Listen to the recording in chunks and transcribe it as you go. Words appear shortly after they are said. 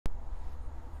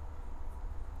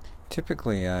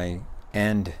Typically, I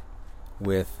end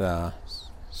with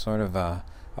sort of a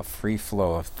free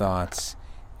flow of thoughts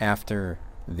after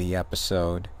the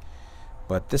episode,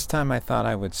 but this time I thought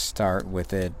I would start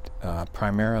with it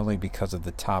primarily because of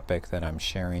the topic that I'm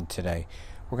sharing today.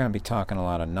 We're going to be talking a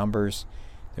lot of numbers.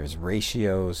 There's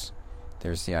ratios.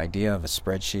 There's the idea of a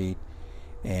spreadsheet.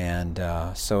 And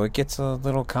so it gets a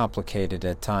little complicated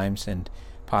at times and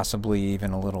possibly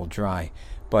even a little dry.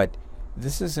 But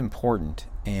this is important,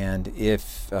 and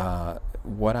if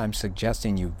what I'm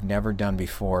suggesting you've never done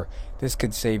before, this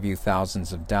could save you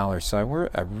thousands of dollars. So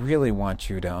I really want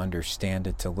you to understand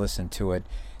it, to listen to it.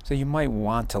 So you might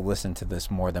want to listen to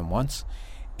this more than once,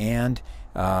 and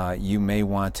you may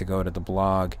want to go to the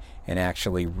blog and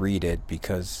actually read it,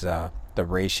 because the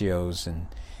ratios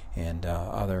and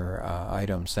other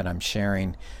items that I'm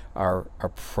sharing are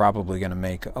probably going to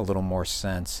make a little more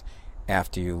sense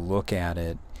after you look at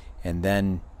it and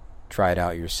then try it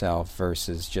out yourself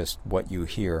versus just what you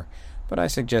hear. But I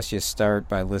suggest you start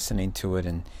by listening to it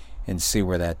and see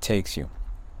where that takes you.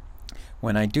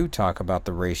 When I do talk about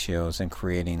the ratios and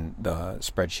creating the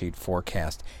spreadsheet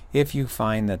forecast, if you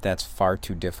find that that's far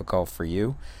too difficult for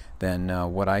you, then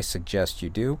what I suggest you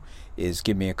do is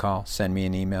give me a call, send me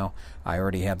an email. I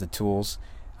already have the tools.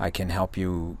 I can help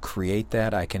you create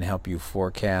that. I can help you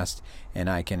forecast, and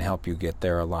I can help you get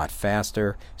there a lot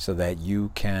faster so that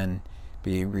you can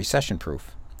be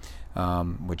recession-proof,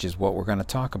 which is what we're going to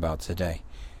talk about today.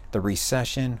 The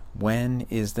recession, when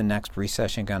is the next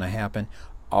recession going to happen,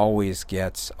 always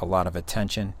gets a lot of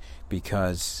attention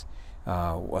because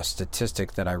a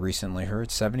statistic that I recently heard,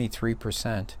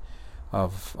 73%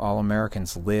 of all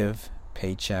Americans live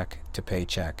paycheck to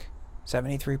paycheck.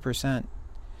 73%.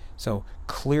 So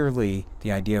clearly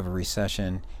the idea of a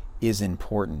recession is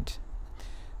important,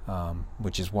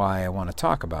 which is why I want to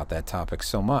talk about that topic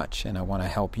so much. And I want to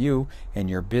help you and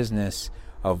your business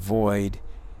avoid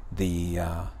the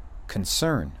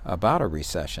concern about a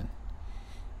recession.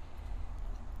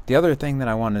 The other thing that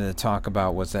I wanted to talk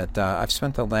about was that I've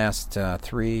spent the last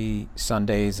 3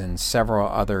 Sundays and several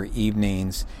other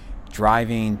evenings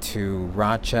driving to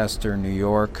Rochester, New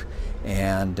York,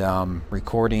 and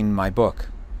recording my book.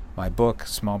 My book,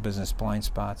 Small Business Blind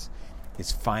Spots, is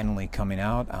finally coming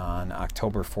out on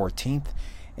October 14th,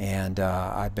 and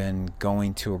I've been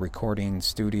going to a recording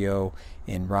studio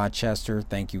in Rochester.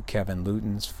 Thank you, Kevin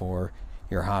Lutens, for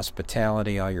your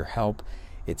hospitality, all your help.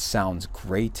 It sounds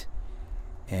great.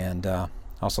 And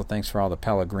also thanks for all the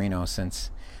Pellegrino,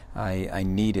 since I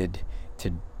needed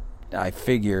to. I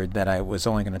figured that I was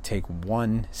only going to take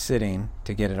one sitting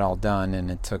to get it all done, and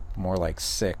it took more like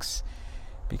 6,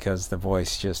 because the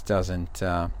voice just doesn't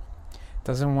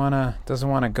want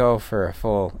to go for a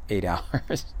full 8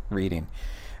 hours reading.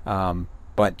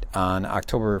 But on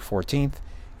October 14th,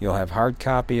 you'll have hard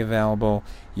copy available.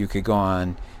 You could go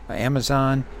on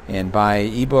Amazon and buy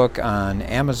ebook on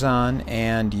Amazon,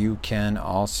 and you can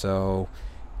also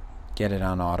get it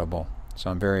on Audible. So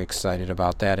I'm very excited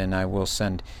about that, and I will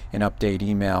send an update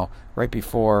email right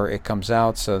before it comes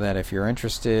out, so that if you're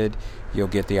interested, you'll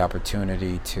get the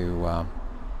opportunity to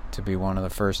be one of the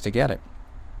first to get it.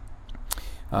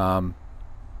 Part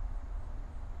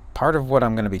of what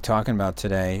I'm going to be talking about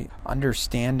today,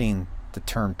 understanding the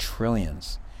term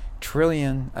trillions.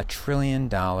 $1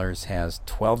 trillion has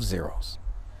 12 zeros.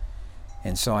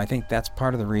 And so I think that's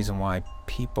part of the reason why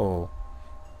people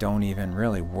don't even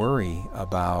really worry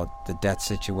about the debt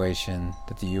situation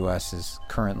that the U.S. is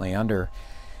currently under,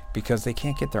 because they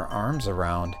can't get their arms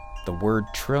around the word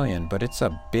trillion. But it's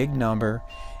a big number,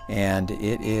 and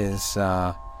it is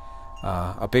a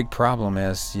big problem,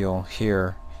 as you'll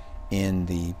hear in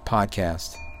the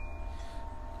podcast.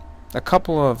 A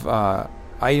couple of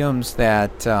items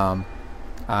that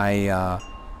I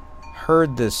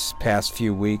heard this past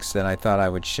few weeks that I thought I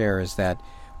would share is that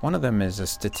one of them is a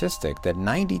statistic that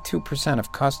 92%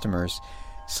 of customers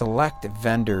select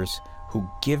vendors who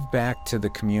give back to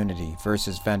the community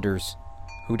versus vendors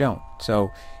who don't. So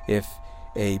if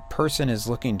a person is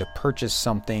looking to purchase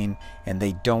something and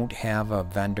they don't have a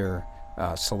vendor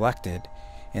selected,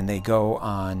 and they go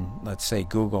on, let's say,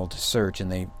 Google to search,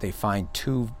 and they find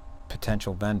 2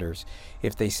 potential vendors,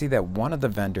 if they see that one of the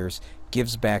vendors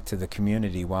gives back to the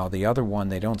community while the other one,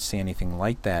 they don't see anything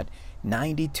like that,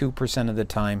 92% of the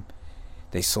time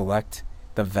they select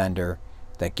the vendor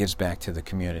that gives back to the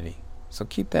community. So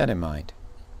keep that in mind.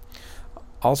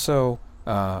 Also,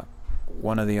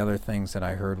 one of the other things that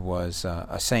I heard was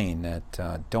a saying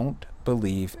that don't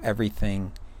believe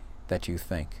everything that you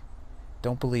think.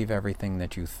 Don't believe everything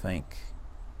that you think.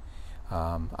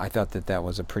 I thought that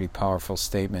was a pretty powerful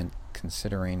statement,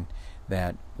 considering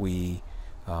that we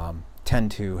tend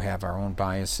to have our own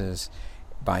biases,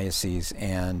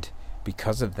 and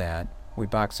because of that, we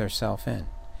box ourselves in.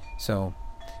 So,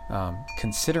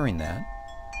 considering that,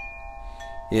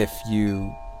 if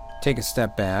you take a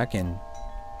step back and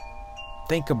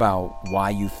think about why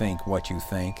you think what you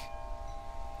think,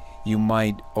 you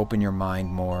might open your mind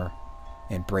more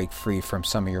and break free from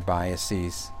some of your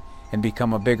biases and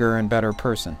become a bigger and better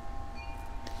person.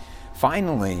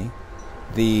 Finally,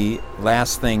 the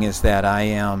last thing is that I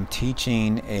am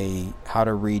teaching a How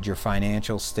to Read Your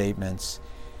Financial Statements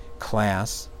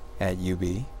class at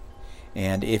UB.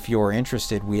 And if you're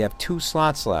interested, we have 2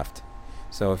 slots left.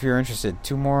 So if you're interested,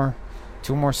 two more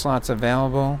slots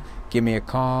available. Give me a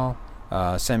call,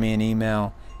 send me an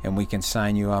email, and we can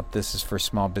sign you up. This is for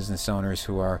small business owners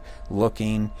who are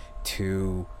looking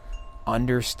to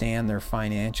understand their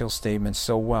financial statements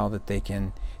so well that they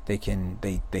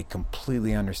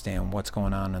completely understand what's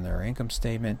going on in their income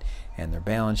statement and their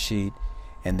balance sheet,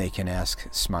 and they can ask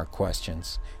smart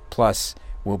questions. Plus,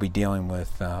 we'll be dealing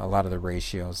with a lot of the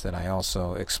ratios that I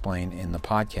also explain in the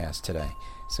podcast today.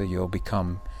 So you'll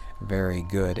become very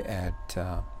good at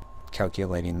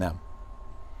calculating them.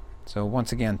 So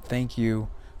once again, thank you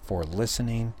for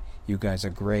listening. You guys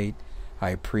are great. I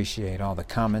appreciate all the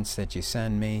comments that you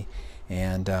send me,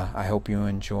 and I hope you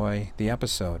enjoy the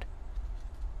episode.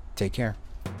 Take care.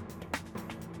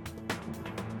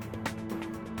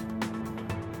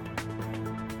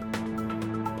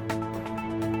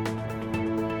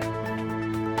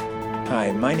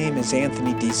 Hi, my name is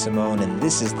Anthony DeSimone, and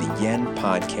this is the Yen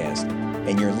Podcast.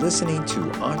 And you're listening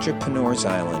to Entrepreneur's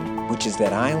Island, which is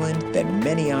that island that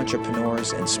many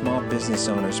entrepreneurs and small business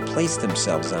owners place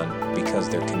themselves on because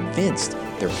they're convinced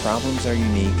their problems are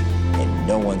unique and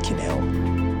no one can help.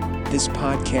 This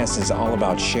podcast is all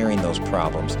about sharing those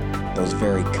problems, those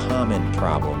very common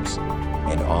problems,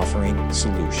 and offering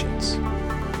solutions.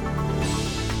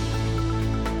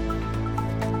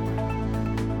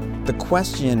 The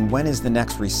question, when is the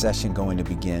next recession going to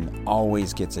begin,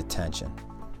 always gets attention.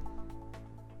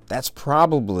 That's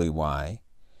probably why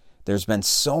there's been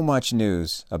so much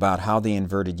news about how the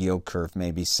inverted yield curve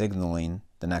may be signaling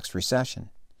the next recession.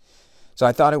 So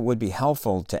I thought it would be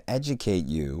helpful to educate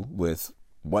you with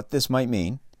what this might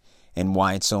mean and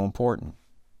why it's so important.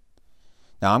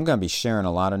 Now, I'm going to be sharing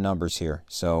a lot of numbers here.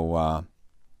 So,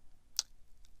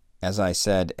 as I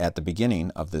said at the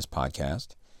beginning of this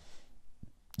podcast,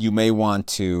 you may want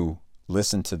to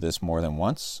listen to this more than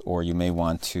once, or you may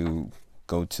want to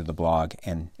go to the blog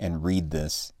and read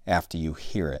this after you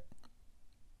hear it.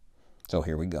 So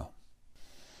here we go.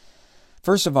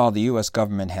 First of all, the U.S.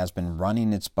 government has been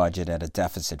running its budget at a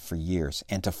deficit for years,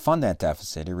 and to fund that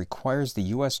deficit, it requires the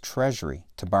U.S. Treasury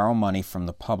to borrow money from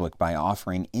the public by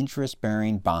offering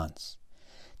interest-bearing bonds.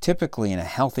 Typically, in a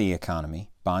healthy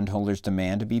economy, bondholders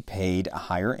demand to be paid a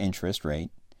higher interest rate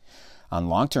on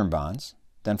long-term bonds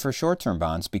than for short-term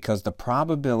bonds because the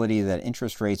probability that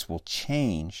interest rates will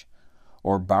change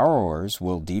or borrowers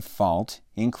will default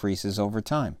increases over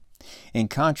time. In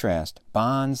contrast,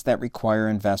 bonds that require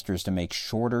investors to make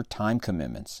shorter time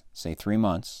commitments, say 3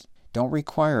 months, don't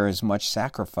require as much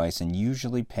sacrifice and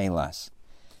usually pay less.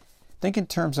 Think in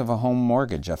terms of a home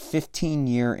mortgage. A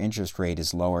 15-year interest rate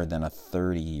is lower than a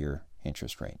 30-year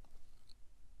interest rate.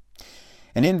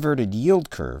 An inverted yield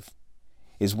curve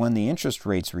is when the interest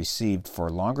rates received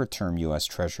for longer-term U.S.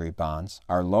 Treasury bonds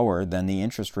are lower than the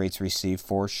interest rates received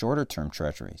for shorter-term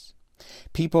Treasuries.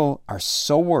 People are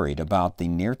so worried about the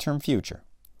near-term future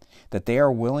that they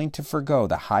are willing to forgo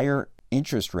the higher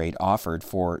interest rate offered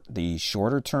for the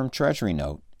shorter-term Treasury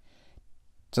note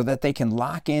so that they can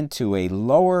lock into a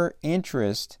lower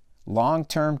interest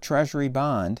long-term Treasury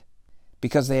bond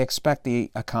because they expect the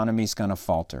economy is going to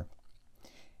falter.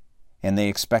 And they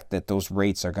expect that those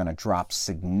rates are going to drop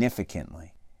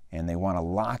significantly. And they want to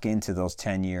lock into those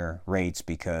 10-year rates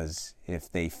because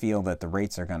if they feel that the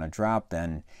rates are going to drop,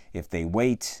 then if they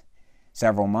wait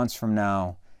several months from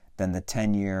now, then the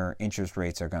 10-year interest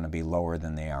rates are going to be lower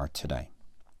than they are today.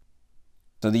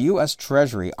 So the U.S.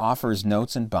 Treasury offers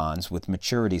notes and bonds with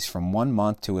maturities from 1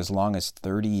 month to as long as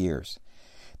 30 years.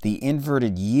 The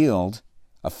inverted yield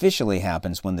officially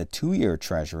happens when the 2-year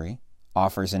Treasury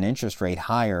offers an interest rate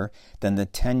higher than the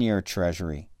 10-year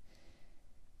Treasury.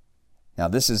 Now,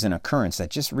 this is an occurrence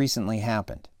that just recently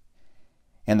happened.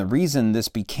 And the reason this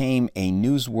became a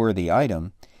newsworthy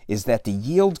item is that the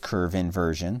yield curve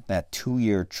inversion, that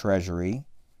 2-year Treasury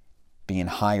being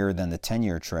higher than the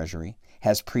 10-year Treasury,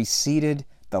 has preceded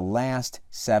the last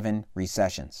 7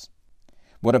 recessions.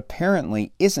 What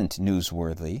apparently isn't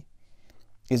newsworthy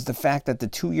is the fact that the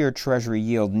 2-year Treasury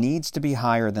yield needs to be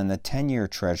higher than the 10-year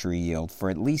Treasury yield for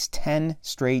at least 10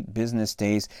 straight business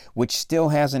days, which still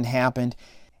hasn't happened.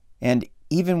 And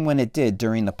even when it did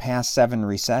during the past 7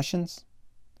 recessions,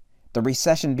 the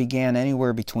recession began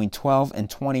anywhere between 12 and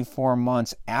 24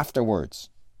 months afterwards.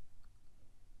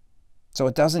 So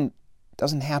it doesn't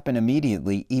happen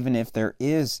immediately, even if there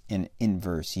is an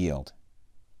inverse yield.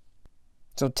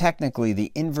 So technically,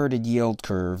 the inverted yield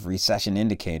curve recession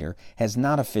indicator has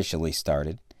not officially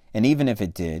started, and even if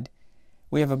it did,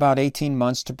 we have about 18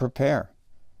 months to prepare.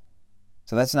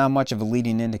 So that's not much of a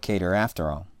leading indicator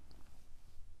after all.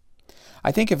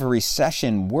 I think if a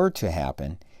recession were to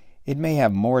happen, it may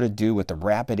have more to do with the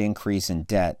rapid increase in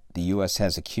debt the U.S.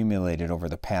 has accumulated over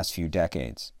the past few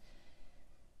decades.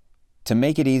 To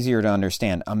make it easier to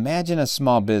understand, imagine a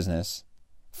small business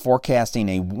forecasting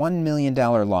a $1 million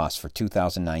loss for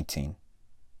 2019.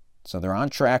 So they're on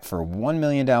track for a $1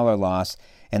 million loss,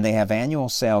 and they have annual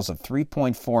sales of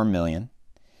 $3.4 million,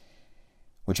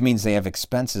 which means they have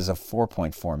expenses of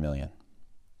 $4.4 million.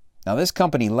 Now, this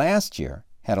company last year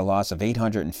had a loss of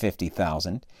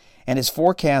 $850,000 and is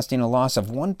forecasting a loss of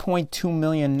 $1.2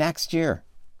 million next year.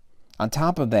 On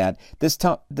top of that,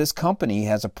 this company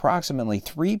has approximately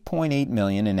 $3.8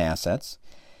 million in assets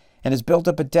and has built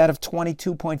up a debt of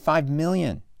 $22.5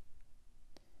 million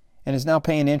and is now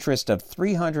paying interest of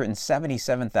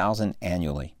 $377,000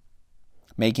 annually,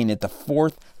 making it the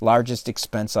 4th largest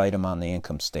expense item on the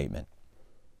income statement.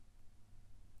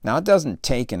 Now, it doesn't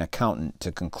take an accountant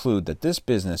to conclude that this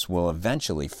business will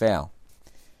eventually fail,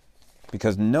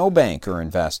 because no bank or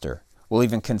investor will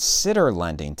even consider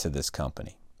lending to this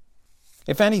company.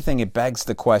 If anything, it begs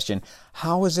the question,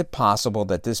 how is it possible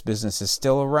that this business is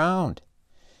still around?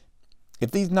 If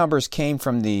these numbers came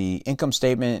from the income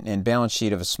statement and balance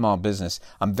sheet of a small business,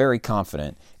 I'm very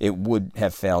confident it would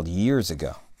have failed years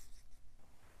ago.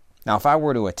 Now, if I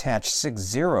were to attach 6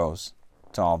 zeros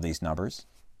to all these numbers,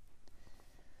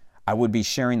 I would be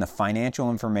sharing the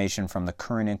financial information from the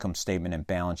current income statement and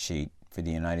balance sheet for the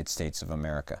United States of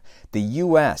America. The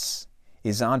U.S.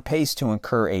 is on pace to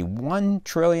incur a $1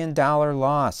 trillion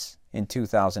loss in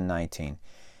 2019,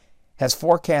 has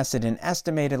forecasted an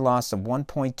estimated loss of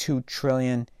 $1.2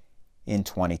 trillion in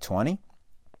 2020,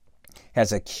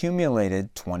 has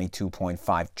accumulated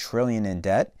 $22.5 trillion in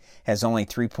debt, has only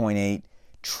 $3.8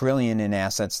 trillion in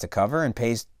assets to cover, and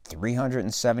pays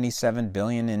 $377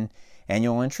 billion in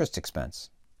annual interest expense,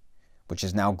 which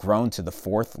has now grown to the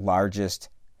 4th largest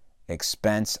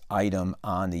expense item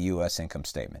on the U.S. income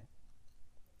statement.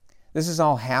 This is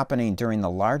all happening during the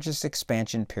largest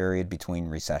expansion period between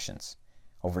recessions,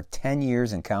 over 10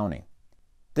 years and counting.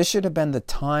 This should have been the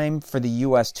time for the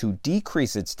U.S. to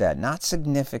decrease its debt, not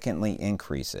significantly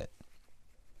increase it.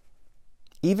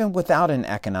 Even without an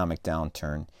economic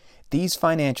downturn, these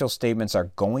financial statements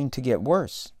are going to get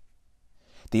worse.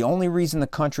 The only reason the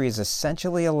country is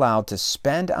essentially allowed to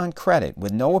spend on credit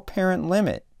with no apparent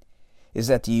limit is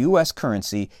that the U.S.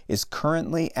 currency is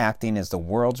currently acting as the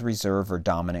world's reserve or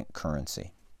dominant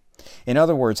currency. In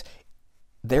other words,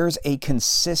 there's a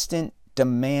consistent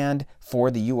demand for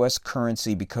the U.S.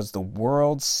 currency because the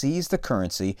world sees the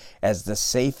currency as the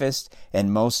safest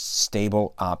and most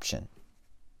stable option.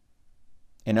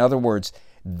 In other words,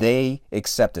 they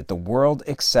accept it. The world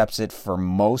accepts it for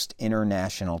most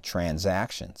international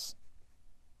transactions.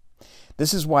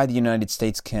 This is why the United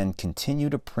States can continue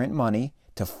to print money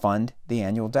to fund the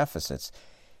annual deficits.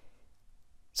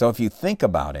 So if you think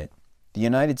about it, the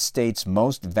United States'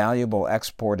 most valuable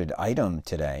exported item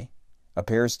today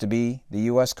appears to be the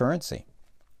U.S. currency.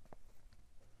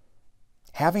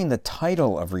 Having the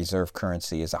title of reserve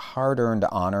currency is a hard-earned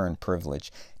honor and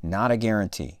privilege, not a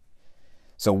guarantee.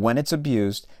 So when it's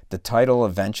abused, the title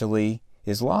eventually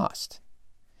is lost.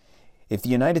 If the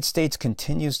United States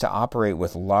continues to operate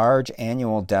with large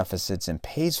annual deficits and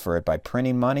pays for it by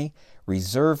printing money,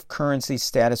 reserve currency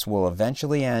status will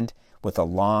eventually end with a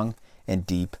long and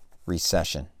deep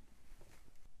recession.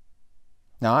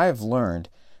 Now, I have learned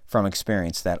from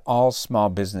experience that all small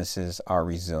businesses are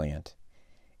resilient.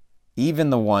 Even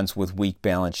the ones with weak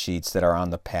balance sheets that are on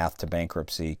the path to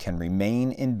bankruptcy can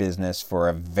remain in business for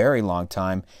a very long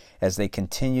time as they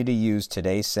continue to use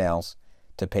today's sales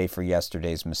to pay for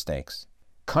yesterday's mistakes.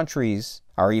 Countries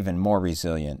are even more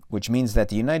resilient, which means that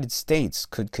the United States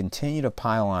could continue to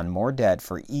pile on more debt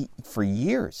for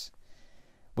years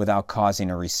without causing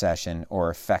a recession or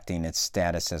affecting its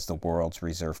status as the world's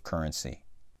reserve currency.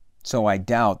 So I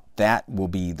doubt that will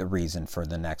be the reason for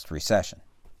the next recession.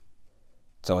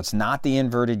 So it's not the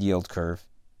inverted yield curve,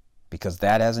 because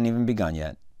that hasn't even begun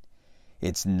yet.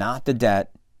 It's not the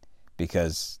debt,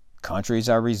 because countries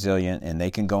are resilient and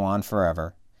they can go on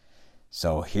forever.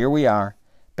 So here we are,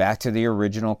 back to the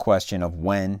original question of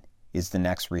when is the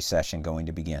next recession going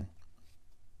to begin?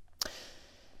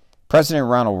 President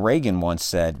Ronald Reagan once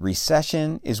said,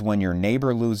 "Recession is when your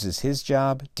neighbor loses his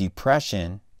job.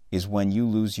 Depression is when you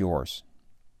lose yours."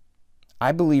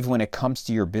 I believe when it comes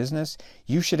to your business,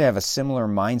 you should have a similar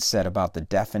mindset about the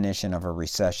definition of a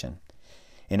recession.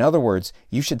 In other words,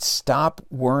 you should stop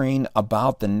worrying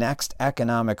about the next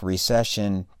economic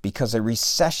recession because a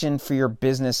recession for your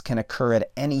business can occur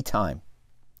at any time.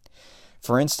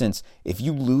 For instance, if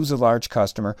you lose a large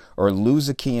customer or lose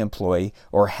a key employee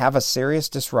or have a serious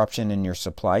disruption in your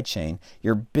supply chain,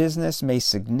 your business may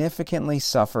significantly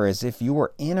suffer as if you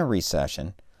were in a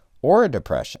recession or a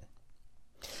depression.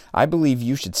 I believe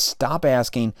you should stop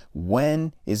asking,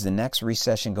 when is the next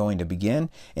recession going to begin?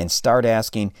 And start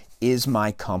asking, is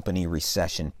my company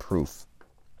recession-proof?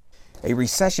 A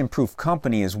recession-proof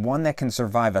company is one that can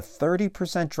survive a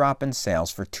 30% drop in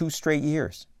sales for 2 straight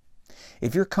years.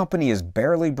 If your company is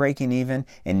barely breaking even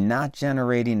and not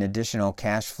generating additional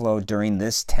cash flow during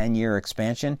this 10-year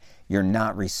expansion, you're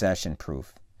not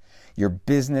recession-proof. Your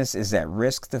business is at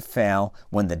risk to fail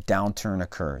when the downturn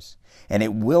occurs. And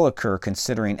it will occur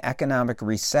considering economic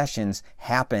recessions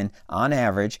happen on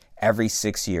average every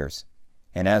 6 years.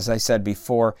 And as I said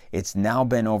before, it's now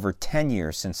been over 10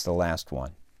 years since the last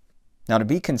one. Now, to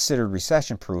be considered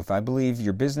recession-proof, I believe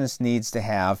your business needs to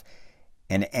have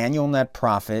an annual net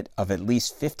profit of at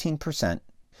least 15%,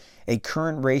 a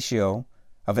current ratio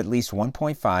of at least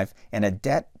 1.5, and a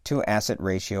debt-to-asset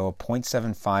ratio of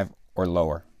 0.75 or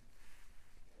lower.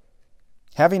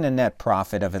 Having a net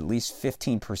profit of at least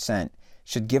 15%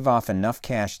 should give off enough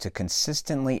cash to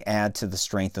consistently add to the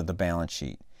strength of the balance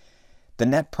sheet. The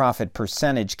net profit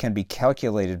percentage can be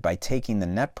calculated by taking the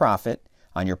net profit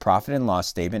on your profit and loss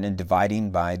statement and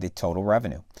dividing by the total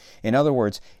revenue. In other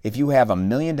words, if you have $1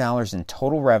 million in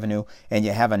total revenue and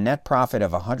you have a net profit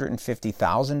of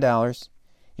 $150,000,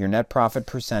 your net profit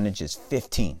percentage is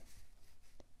 15.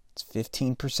 It's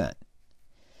 15%.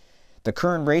 The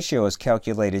current ratio is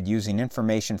calculated using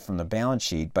information from the balance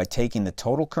sheet by taking the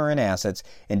total current assets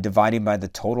and dividing by the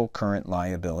total current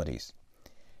liabilities.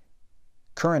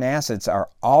 Current assets are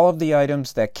all of the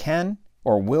items that can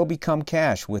or will become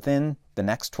cash within the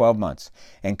next 12 months,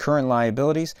 and current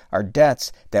liabilities are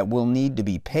debts that will need to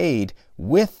be paid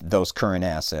with those current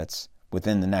assets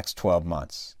within the next 12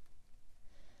 months.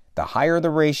 The higher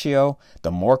the ratio,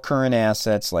 the more current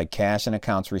assets like cash and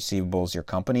accounts receivables your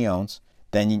company owns,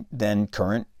 than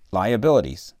current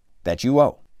liabilities that you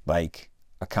owe, like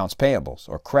accounts payables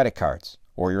or credit cards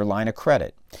or your line of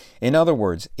credit. In other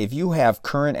words, if you have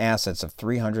current assets of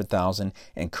 $300,000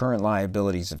 and current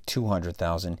liabilities of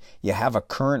 $200,000, you have a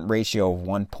current ratio of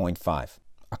 1.5.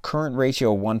 A current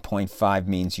ratio of 1.5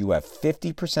 means you have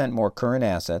 50% more current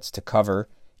assets to cover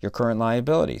your current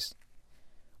liabilities,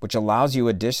 which allows you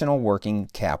additional working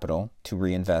capital to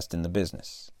reinvest in the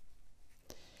business.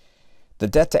 The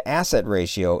debt-to-asset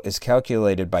ratio is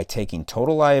calculated by taking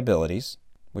total liabilities,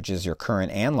 which is your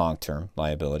current and long-term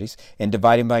liabilities, and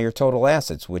dividing by your total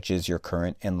assets, which is your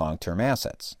current and long-term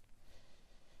assets.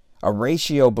 A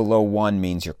ratio below 1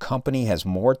 means your company has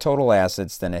more total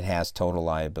assets than it has total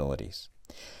liabilities.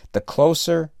 The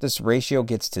closer this ratio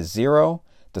gets to 0,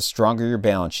 the stronger your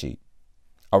balance sheet.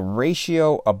 A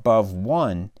ratio above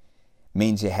 1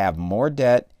 means you have more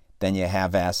debt than you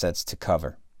have assets to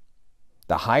cover.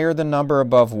 The higher the number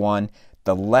above 1,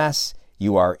 the less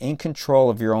you are in control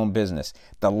of your own business,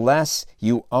 the less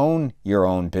you own your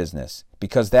own business,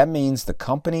 because that means the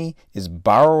company is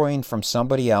borrowing from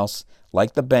somebody else,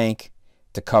 like the bank,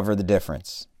 to cover the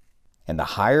difference. And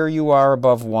the higher you are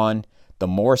above 1, the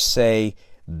more say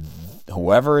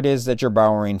whoever it is that you're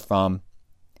borrowing from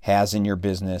has in your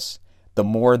business, the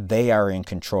more they are in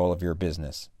control of your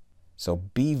business. So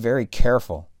be very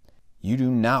careful. You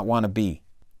do not want to be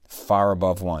far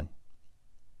above 1.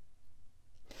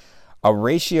 A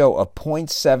ratio of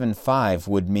 0.75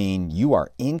 would mean you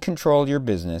are in control of your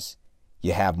business,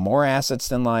 you have more assets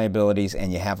than liabilities,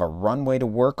 and you have a runway to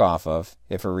work off of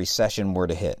if a recession were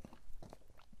to hit.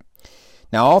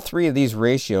 Now, all 3 of these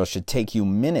ratios should take you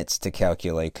minutes to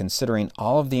calculate, considering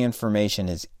all of the information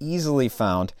is easily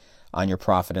found on your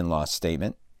profit and loss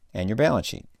statement and your balance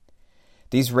sheet.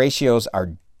 These ratios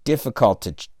are difficult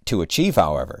to achieve,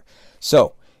 however.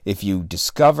 So, if you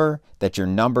discover that your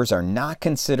numbers are not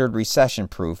considered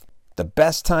recession-proof, the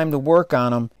best time to work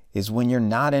on them is when you're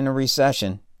not in a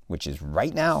recession, which is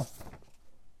right now.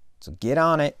 So get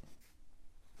on it.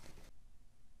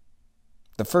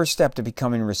 The first step to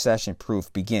becoming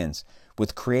recession-proof begins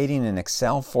with creating an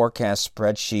Excel forecast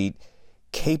spreadsheet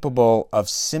capable of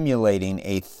simulating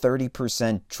a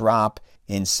 30% drop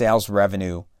in sales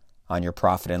revenue on your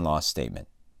profit and loss statement.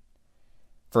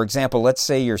 For example, let's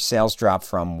say your sales drop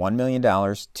from $1 million to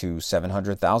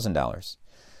 $700,000.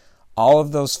 All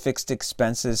of those fixed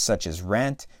expenses such as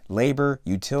rent, labor,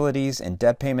 utilities, and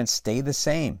debt payments stay the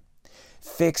same.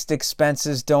 Fixed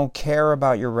expenses don't care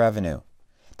about your revenue.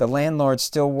 The landlord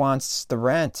still wants the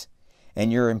rent,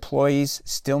 and your employees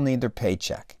still need their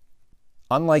paycheck.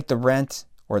 Unlike the rent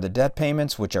or the debt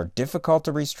payments, which are difficult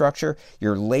to restructure,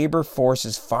 your labor force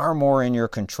is far more in your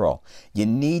control. You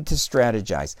need to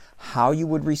strategize how you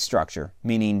would restructure,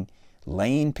 meaning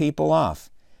laying people off,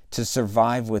 to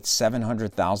survive with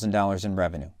 $700,000 in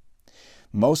revenue.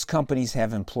 Most companies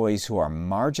have employees who are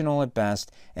marginal at best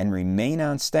and remain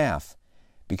on staff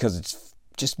because it's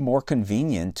just more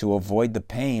convenient to avoid the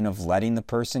pain of letting the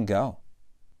person go.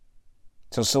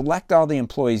 So select all the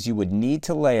employees you would need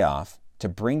to lay off to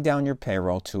bring down your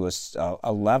payroll to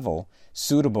a level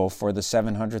suitable for the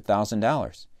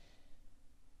 $700,000.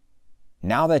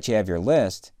 Now that you have your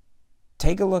list,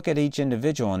 take a look at each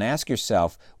individual and ask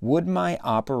yourself, would my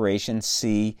operation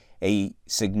see a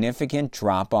significant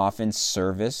drop-off in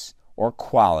service or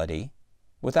quality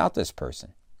without this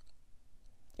person?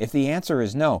 If the answer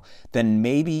is no, then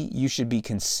maybe you should be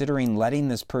considering letting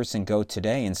this person go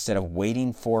today instead of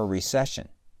waiting for a recession.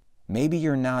 Maybe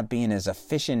you're not being as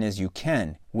efficient as you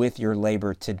can with your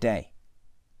labor today.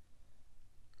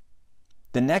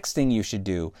 The next thing you should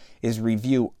do is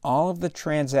review all of the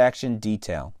transaction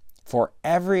detail for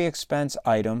every expense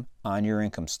item on your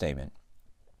income statement.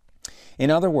 In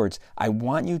other words, I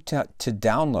want you to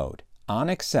download on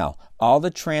Excel all the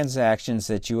transactions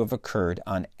that you have occurred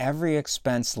on every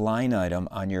expense line item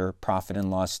on your profit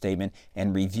and loss statement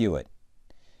and review it.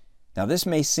 Now, this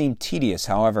may seem tedious.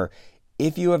 However,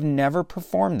 if you have never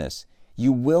performed this,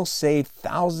 you will save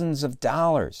thousands of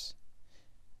dollars.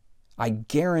 I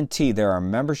guarantee there are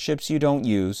memberships you don't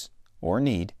use or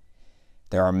need.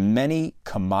 There are many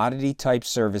commodity-type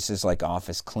services like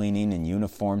office cleaning and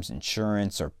uniforms,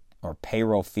 insurance, or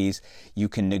payroll fees you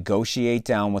can negotiate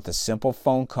down with a simple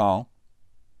phone call.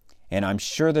 And I'm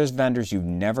sure there's vendors you've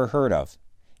never heard of.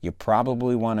 You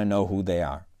probably want to know who they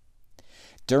are.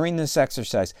 During this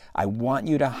exercise, I want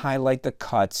you to highlight the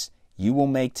cuts you will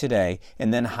make today,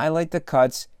 and then highlight the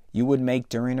cuts you would make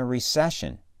during a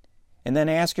recession. And then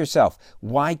ask yourself,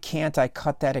 why can't I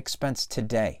cut that expense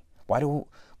today? Why do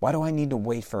I need to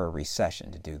wait for a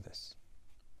recession to do this?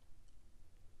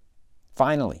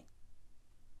 Finally,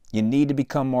 you need to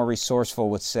become more resourceful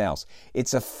with sales.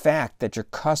 It's a fact that your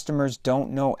customers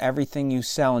don't know everything you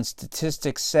sell, and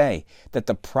statistics say that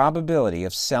the probability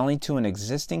of selling to an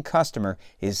existing customer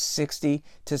is 60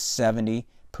 to 70%.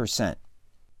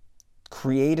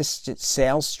 Create a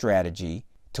sales strategy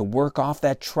to work off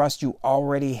that trust you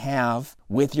already have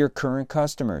with your current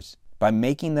customers by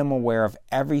making them aware of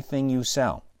everything you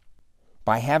sell.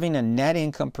 By having a net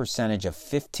income percentage of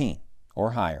 15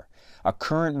 or higher, a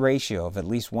current ratio of at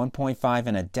least 1.5,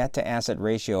 and a debt-to-asset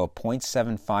ratio of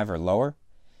 0.75 or lower,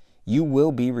 you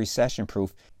will be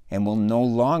recession-proof and will no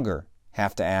longer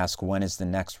have to ask, when is the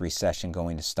next recession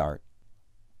going to start?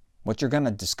 What you're going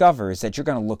to discover is that you're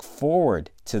going to look forward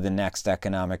to the next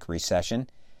economic recession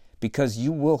because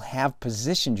you will have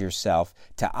positioned yourself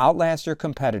to outlast your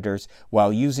competitors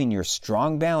while using your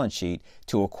strong balance sheet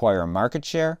to acquire market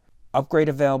share, upgrade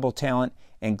available talent,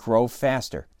 and grow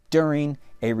faster during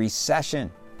a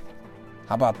recession.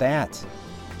 How about that?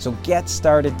 So get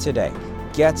started today.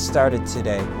 Get started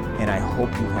today, and I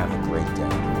hope you have a great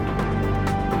day.